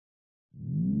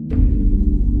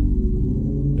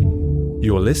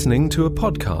You're listening to a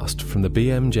podcast from the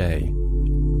BMJ.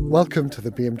 Welcome to the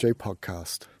BMJ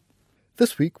podcast.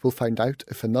 This week we'll find out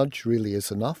if a nudge really is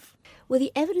enough. Well,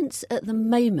 the evidence at the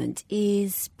moment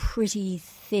is pretty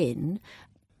thin.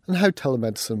 And how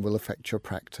telemedicine will affect your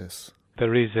practice.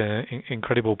 There is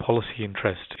incredible policy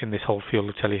interest in this whole field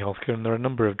of telehealthcare, and there are a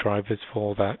number of drivers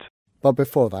for that. But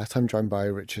before that, I'm joined by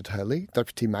Richard Hurley,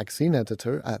 Deputy Magazine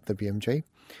Editor at the BMJ,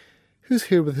 who's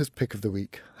here with his pick of the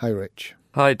week. Hi, Rich.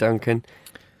 Hi, Duncan.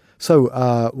 So,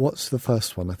 what's the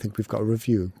first one? I think we've got a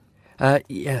review.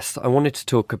 Yes, I wanted to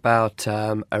talk about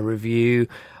a review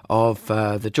of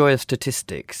The Joy of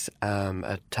Statistics,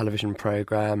 a television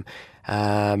programme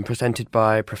presented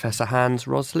by Professor Hans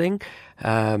Rosling,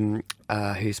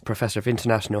 who's Professor of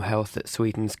International Health at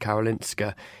Sweden's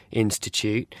Karolinska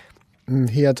Institute.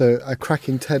 He had a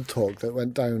cracking TED talk that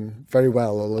went down very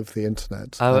well all over the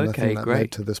internet. Oh, and okay, I think that great.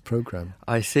 led to this programme.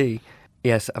 I see.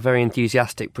 Yes, a very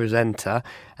enthusiastic presenter,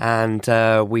 and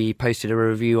we posted a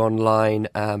review online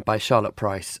by Charlotte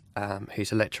Price,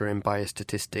 who's a lecturer in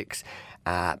biostatistics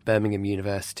at Birmingham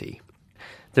University.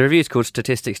 The review is called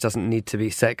Statistics Doesn't Need to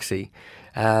Be Sexy,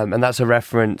 and that's a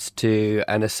reference to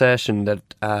an assertion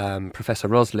that Professor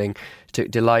Rosling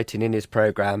took delight in his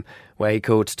programme, where he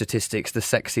called statistics the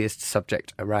sexiest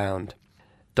subject around.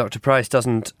 Dr. Price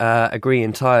doesn't agree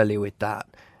entirely with that.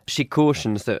 She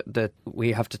cautions that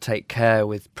we have to take care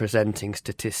with presenting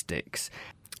statistics.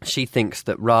 She thinks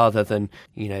that rather than,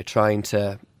 trying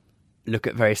to look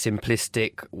at very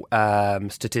simplistic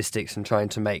statistics and trying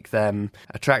to make them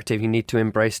attractive, you need to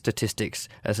embrace statistics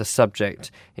as a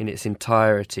subject in its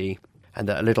entirety, and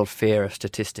that a little fear of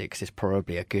statistics is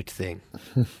probably a good thing.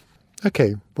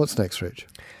 Okay, what's next, Rich?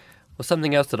 Well,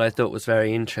 something else that I thought was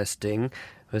very interesting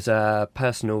was a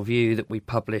personal view that we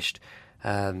published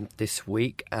this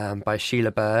week by Sheila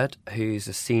Bird, who's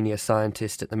a senior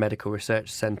scientist at the Medical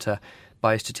Research Centre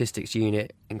Biostatistics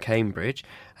Unit in Cambridge,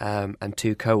 and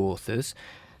two co-authors.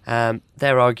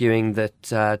 They're arguing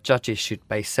that judges should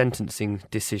base sentencing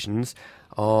decisions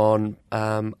on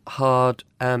hard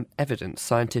evidence,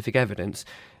 scientific evidence,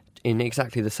 in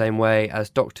exactly the same way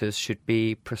as doctors should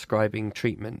be prescribing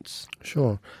treatments.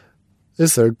 Sure.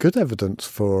 Is there good evidence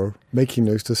for making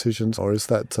those decisions, or is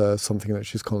that something that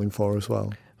she's calling for as well?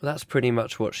 Well, that's pretty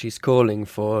much what she's calling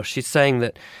for. She's saying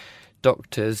that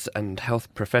doctors and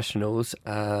health professionals,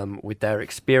 with their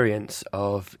experience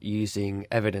of using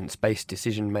evidence-based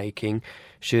decision-making,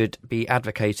 should be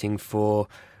advocating for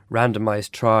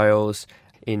randomised trials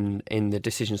in the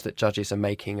decisions that judges are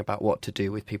making about what to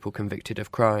do with people convicted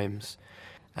of crimes.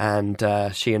 And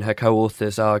she and her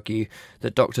co-authors argue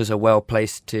that doctors are well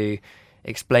placed to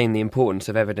explain the importance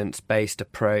of evidence-based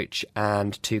approach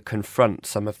and to confront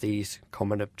some of these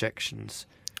common objections.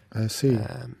 I see.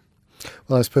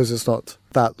 Well, I suppose it's not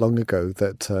that long ago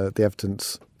that the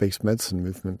evidence-based medicine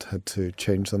movement had to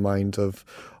change the mind of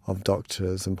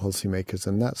doctors and policymakers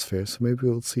in that sphere, so maybe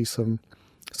we'll see some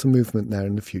movement there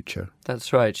in the future.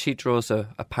 That's right. She draws a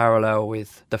parallel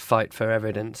with the fight for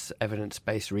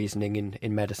evidence-based reasoning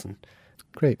in medicine.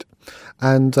 Great.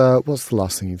 And what's the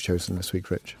last thing you've chosen this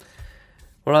week, Rich?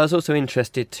 Well, I was also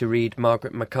interested to read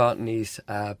Margaret McCartney's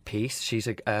piece. She's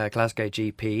a Glasgow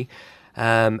GP,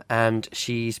 and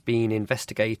she's been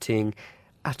investigating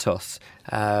Atos,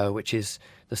 which is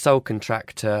the sole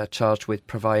contractor charged with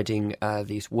providing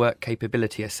these work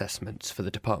capability assessments for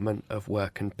the Department of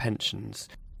Work and Pensions.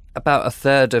 About a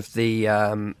third of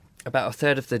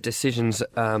the decisions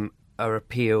are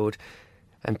appealed,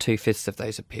 and 2/5 of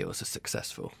those appeals are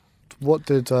successful. What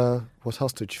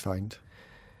else did you find?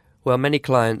 Well, many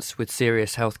clients with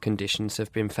serious health conditions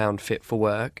have been found fit for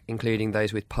work, including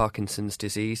those with Parkinson's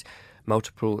disease,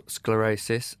 multiple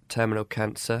sclerosis, terminal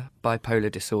cancer,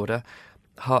 bipolar disorder,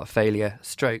 heart failure,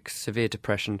 strokes, severe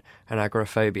depression and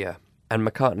agoraphobia. And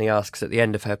McCartney asks at the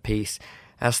end of her piece,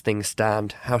 as things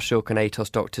stand, how sure can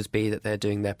Atos doctors be that they're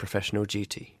doing their professional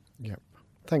duty? Yep.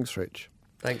 Thanks, Rich.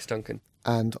 Thanks, Duncan.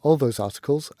 And all those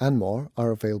articles and more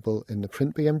are available in the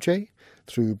print BMJ,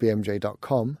 through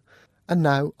bmj.com, and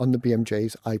now on the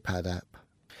BMJ's iPad app.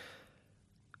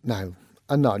 Now,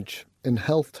 a nudge, in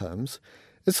health terms,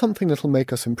 is something that will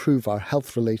make us improve our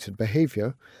health-related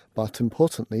behaviour, but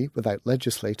importantly, without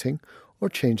legislating or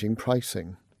changing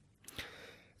pricing.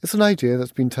 It's an idea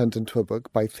that's been turned into a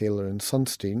book by Thaler and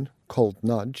Sunstein, called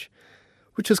Nudge,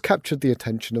 which has captured the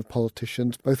attention of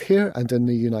politicians both here and in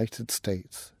the United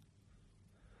States.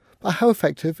 But how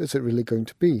effective is it really going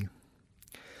to be?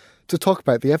 To talk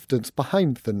about the evidence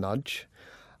behind the nudge,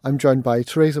 I'm joined by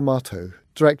Theresa Marteau,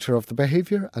 Director of the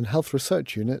Behaviour and Health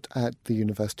Research Unit at the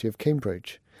University of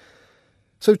Cambridge.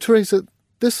 So, Theresa,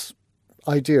 this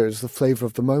idea is the flavour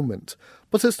of the moment.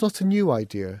 But it's not a new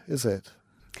idea, is it?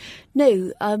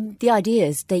 No, the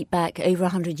ideas date back over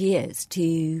 100 years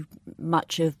to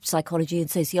much of psychology and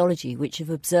sociology, which have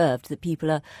observed that people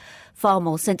are far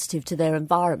more sensitive to their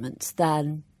environment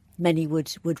than many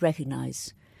would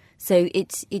recognise. So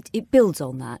it builds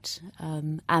on that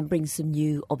and brings some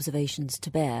new observations to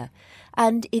bear.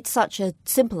 And it's such a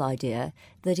simple idea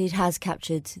that it has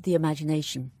captured the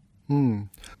imagination.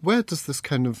 Where does this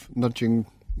kind of nudging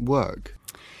work?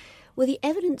 Well, the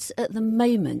evidence at the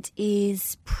moment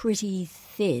is pretty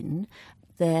thin.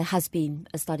 There has been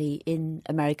a study in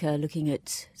America looking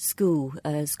at school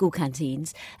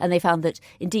canteens, and they found that,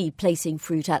 indeed, placing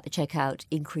fruit at the checkout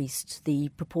increased the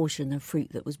proportion of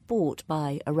fruit that was bought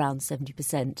by around 70%.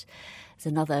 There's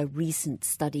another recent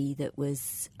study that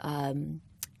was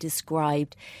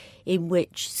described in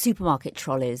which supermarket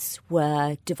trolleys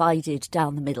were divided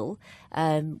down the middle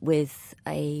with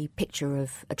a picture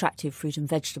of attractive fruit and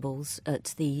vegetables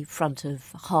at the front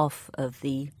of half of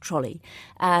the trolley.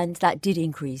 And that did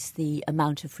increase the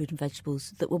amount of fruit and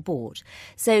vegetables that were bought.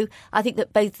 So I think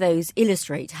that both those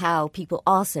illustrate how people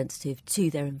are sensitive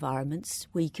to their environments.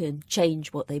 We can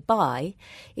change what they buy.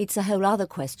 It's a whole other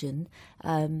question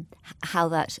how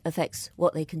that affects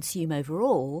what they consume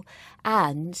overall,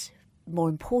 and more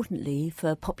importantly,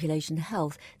 for population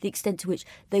health, the extent to which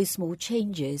those small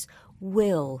changes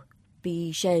will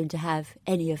be shown to have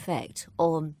any effect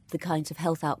on the kinds of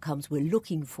health outcomes we're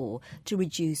looking for to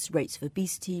reduce rates of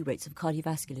obesity, rates of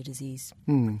cardiovascular disease.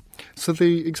 So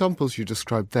the examples you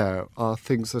described there are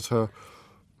things that are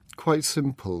quite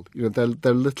simple. You know,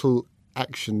 they're little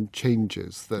action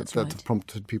changes that have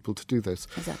prompted people to do this.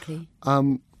 Exactly.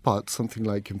 But something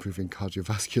like improving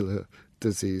cardiovascular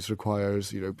disease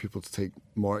requires, people to take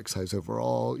more exercise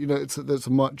overall. There's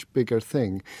a much bigger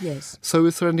thing. Yes. So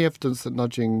is there any evidence that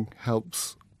nudging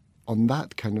helps on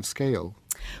that kind of scale?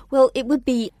 Well, it would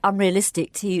be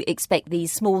unrealistic to expect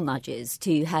these small nudges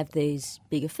to have those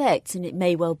big effects, and it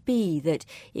may well be that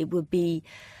it would be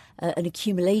an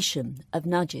accumulation of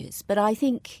nudges. But I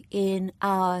think in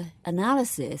our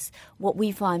analysis, what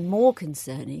we find more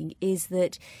concerning is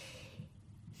that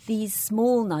these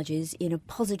small nudges in a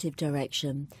positive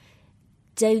direction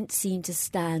don't seem to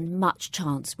stand much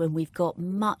chance when we've got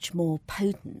much more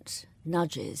potent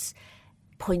nudges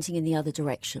pointing in the other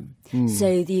direction.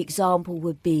 So the example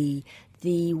would be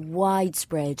the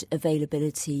widespread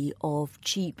availability of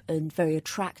cheap and very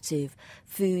attractive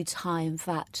foods high in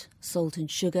fat, salt and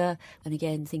sugar. And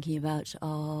again, thinking about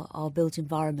our built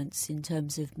environments in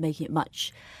terms of making it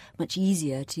much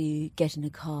easier to get in a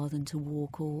car than to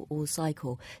walk or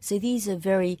cycle. So these are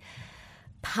very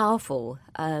powerful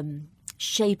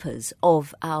shapers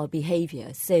of our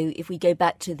behaviour. So if we go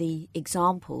back to the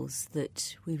examples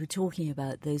that we were talking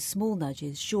about, those small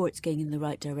nudges, sure, it's going in the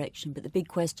right direction, but the big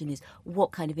question is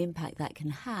what kind of impact that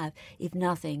can have if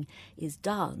nothing is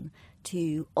done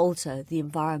to alter the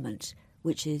environment,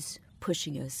 which is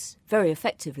pushing us very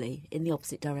effectively in the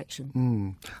opposite direction.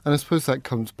 And I suppose that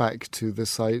comes back to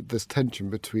this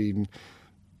tension between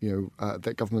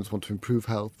that governments want to improve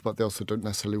health, but they also don't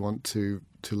necessarily want to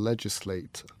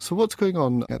legislate. So what's going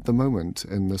on at the moment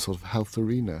in the sort of health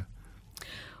arena?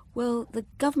 Well, the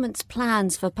government's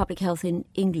plans for public health in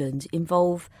England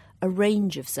involve a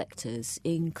range of sectors,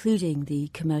 including the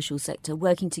commercial sector,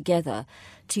 working together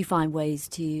to find ways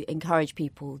to encourage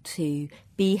people to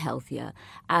be healthier.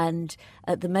 And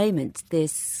at the moment,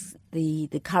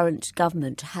 the current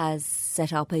government has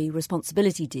set up a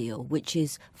responsibility deal, which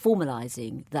is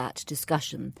formalising that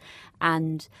discussion.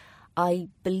 And I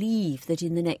believe that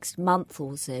in the next month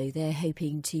or so, they're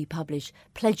hoping to publish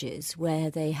pledges where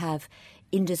they have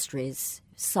industries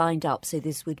signed up. So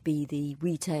this would be the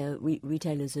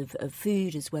retailers of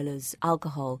food as well as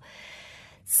alcohol,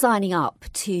 signing up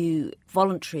to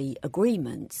voluntary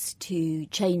agreements to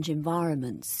change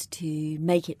environments to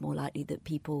make it more likely that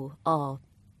people are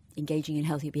engaging in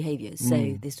healthier behaviours.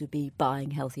 So this would be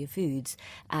buying healthier foods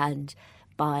and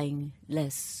buying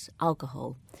less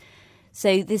alcohol.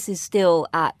 So this is still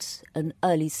at an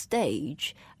early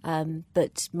stage,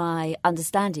 but my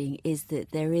understanding is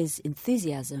that there is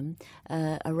enthusiasm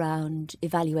around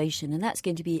evaluation, and that's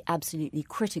going to be absolutely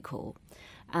critical.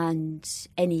 And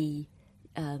any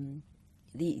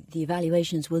the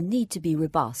evaluations will need to be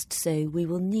robust. So we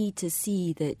will need to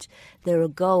see that there are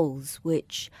goals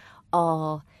which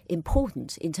are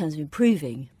important in terms of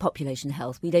improving population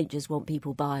health. We don't just want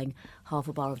people buying half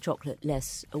a bar of chocolate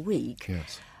less a week.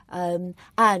 Yes.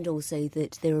 and also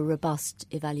that there are robust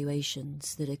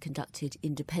evaluations that are conducted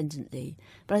independently.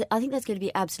 But I think that's going to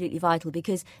be absolutely vital,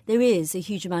 because there is a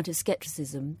huge amount of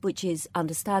scepticism, which is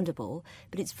understandable,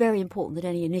 but it's very important that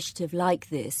any initiative like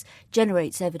this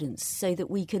generates evidence so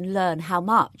that we can learn how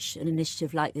much an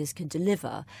initiative like this can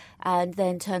deliver, and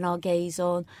then turn our gaze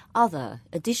on other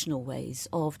additional ways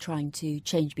of trying to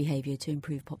change behaviour to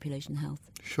improve population health.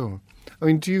 Sure. I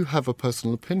mean, do you have a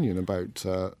personal opinion about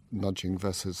nudging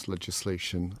versus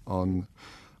legislation on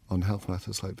health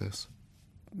matters like this?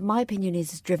 My opinion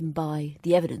is driven by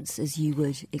the evidence, as you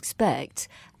would expect,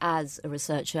 as a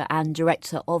researcher and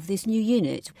director of this new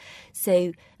unit.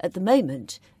 So at the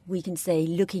moment, we can say,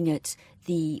 looking at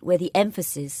where the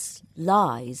emphasis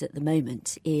lies at the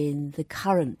moment in the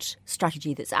current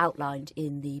strategy that's outlined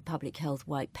in the Public Health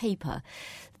White Paper,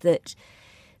 that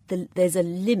there's a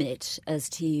limit as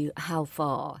to how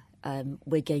far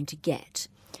we're going to get.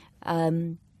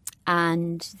 And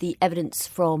the evidence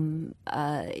from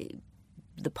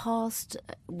the past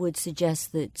would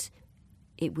suggest that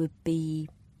it would be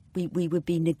we would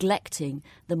be neglecting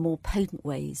the more potent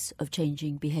ways of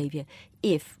changing behaviour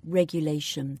if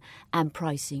regulation and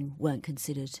pricing weren't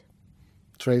considered.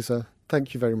 Theresa,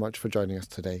 thank you very much for joining us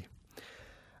today.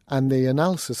 And the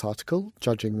analysis article,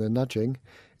 Judging the Nudging,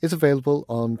 is available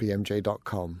on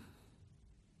bmj.com.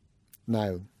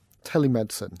 Now,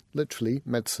 telemedicine, literally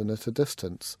medicine at a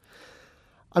distance.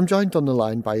 I'm joined on the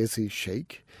line by Aziz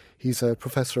Sheikh. He's a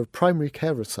Professor of Primary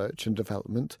Care Research and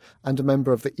Development and a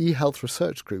member of the eHealth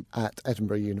Research Group at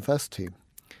Edinburgh University.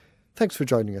 Thanks for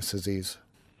joining us, Aziz.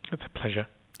 It's a pleasure.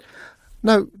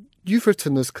 Now, you've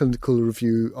written this clinical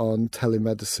review on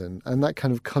telemedicine, and that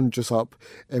kind of conjures up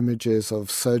images of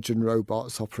surgeon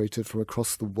robots operated from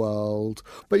across the world,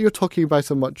 but you're talking about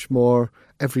a much more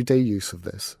everyday use of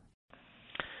this.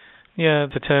 Yeah,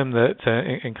 the term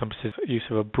that encompasses use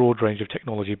of a broad range of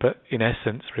technology, but in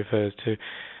essence refers to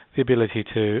the ability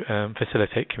to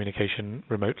facilitate communication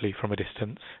remotely from a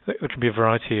distance. There can be a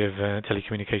variety of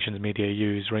telecommunications media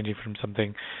used, ranging from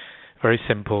something very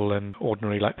simple and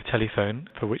ordinary like the telephone,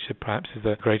 for which there perhaps is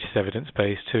the greatest evidence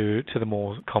base, to the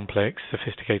more complex,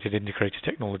 sophisticated, integrated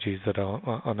technologies that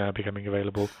are now becoming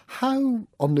available. How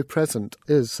omnipresent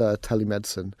is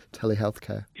telemedicine,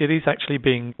 telehealthcare? It is actually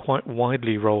being quite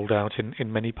widely rolled out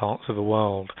in many parts of the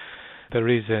world. There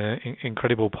is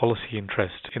incredible policy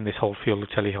interest in this whole field of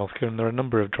telehealthcare, and there are a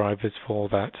number of drivers for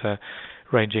that,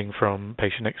 ranging from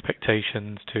patient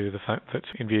expectations to the fact that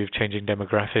in view of changing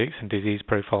demographics and disease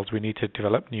profiles, we need to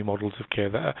develop new models of care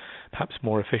that are perhaps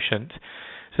more efficient.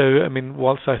 So, I mean,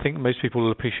 whilst I think most people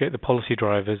will appreciate the policy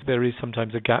drivers, there is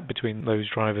sometimes a gap between those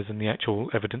drivers and the actual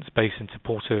evidence base in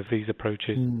support of these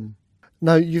approaches.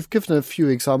 Now, you've given a few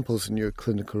examples in your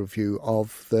clinical review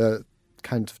of the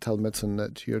kind of telemedicine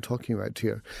that you're talking about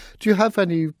here. Do you have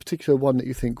any particular one that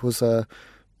you think was a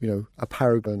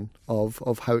paragon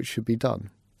of how it should be done?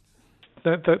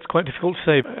 That's quite difficult to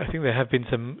say. I think there have been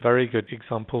some very good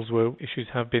examples where issues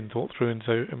have been thought through, and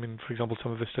so, I mean, for example,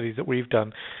 some of the studies that we've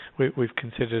done, we've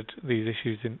considered these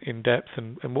issues in depth,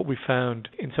 and what we found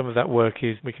in some of that work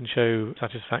is we can show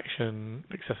satisfaction,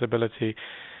 accessibility,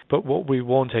 but what we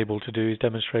weren't able to do is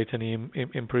demonstrate any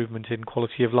improvement in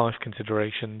quality of life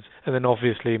considerations. And then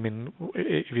obviously, I mean,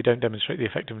 if you don't demonstrate the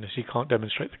effectiveness, you can't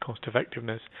demonstrate the cost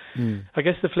effectiveness. I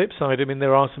guess the flip side, I mean,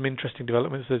 there are some interesting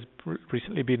developments. There's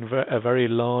recently been a very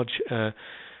large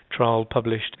trial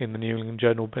published in the New England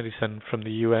Journal of Medicine from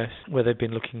the US, where they've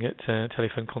been looking at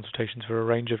telephone consultations for a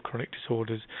range of chronic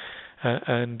disorders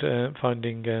and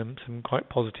finding some quite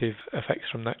positive effects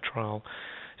from that trial.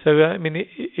 So, I mean,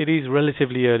 it is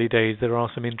relatively early days. There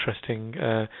are some interesting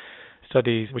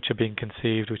studies which are being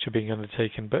conceived, which are being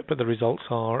undertaken, but the results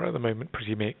are, at the moment,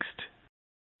 pretty mixed.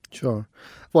 Sure.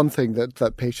 One thing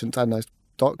that patients and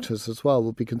doctors as well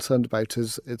will be concerned about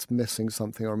is it's missing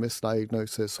something or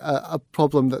misdiagnosis. A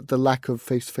problem that the lack of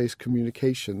face-to-face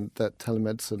communication that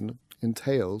telemedicine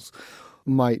entails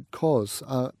might cause.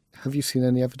 Have you seen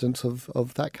any evidence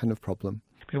of that kind of problem?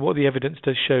 And what the evidence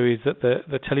does show is that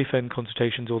the telephone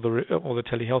consultations or the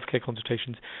telehealthcare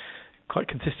consultations quite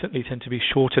consistently tend to be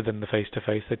shorter than the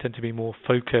face-to-face. They tend to be more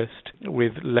focused,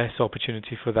 with less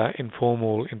opportunity for that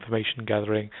informal information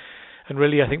gathering. And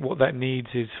really, I think what that needs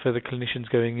is for the clinicians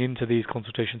going into these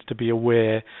consultations to be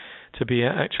aware, to be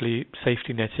actually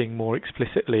safety netting more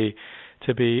explicitly,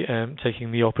 to be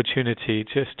taking the opportunity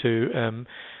just to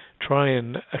try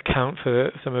and account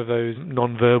for some of those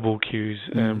non-verbal cues.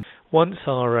 Once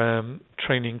our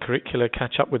training curricula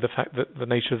catch up with the fact that the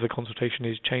nature of the consultation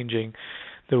is changing,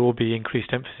 there will be increased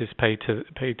emphasis paid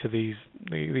to these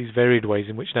varied ways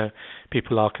in which now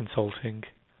people are consulting.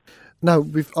 Now,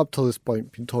 we've up till this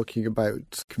point been talking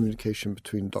about communication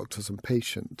between doctors and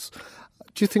patients.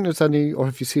 Do you think there's any, or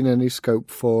have you seen any scope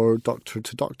for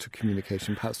doctor-to-doctor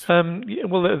communication, perhaps?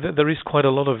 There is quite a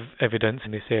lot of evidence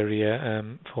in this area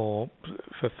for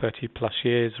 30 plus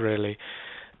years, really,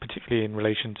 particularly in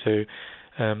relation to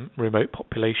remote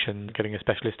population getting a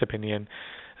specialist opinion.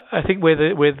 I think where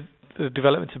the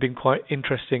developments have been quite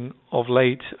interesting of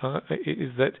late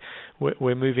is that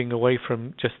we're moving away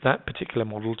from just that particular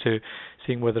model to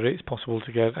seeing whether it's possible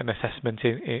to get an assessment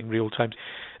in real time.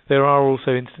 There are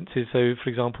also instances, so for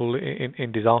example,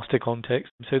 in disaster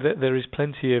context, so that there is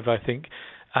plenty of, I think,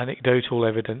 anecdotal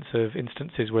evidence of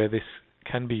instances where this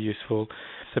can be useful.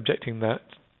 Subjecting that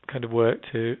kind of work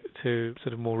to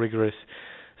sort of more rigorous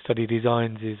study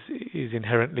designs is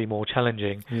inherently more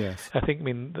challenging. Yes. I think,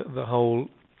 the whole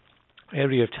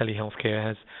area of telehealthcare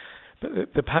has, but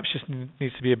there perhaps just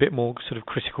needs to be a bit more sort of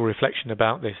critical reflection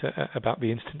about this, about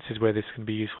the instances where this can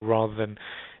be useful, rather than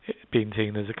it being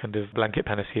seen as a kind of blanket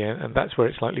panacea, and that's where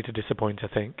it's likely to disappoint, I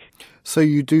think. So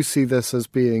you do see this as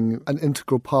being an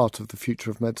integral part of the future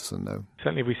of medicine, though?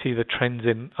 Certainly we see the trends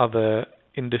in other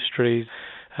industries,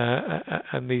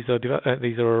 and these are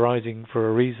arising for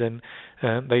a reason.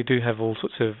 They do have all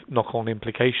sorts of knock-on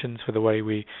implications for the way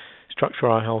we structure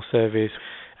our health service.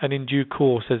 And in due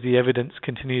course, as the evidence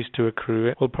continues to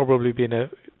accrue, we'll probably be in a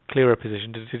clearer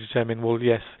position to determine, well,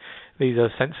 yes, these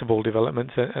are sensible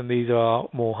developments and these are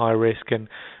more high risk and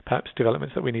perhaps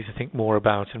developments that we need to think more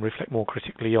about and reflect more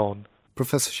critically on.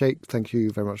 Professor Sheikh, thank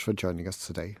you very much for joining us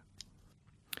today.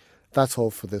 That's all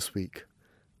for this week.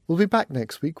 We'll be back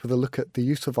next week with a look at the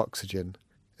use of oxygen.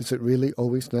 Is it really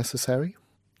always necessary?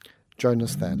 Join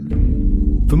us then.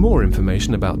 For more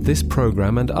information about this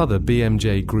programme and other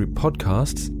BMJ Group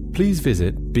podcasts, please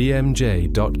visit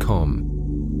bmj.com.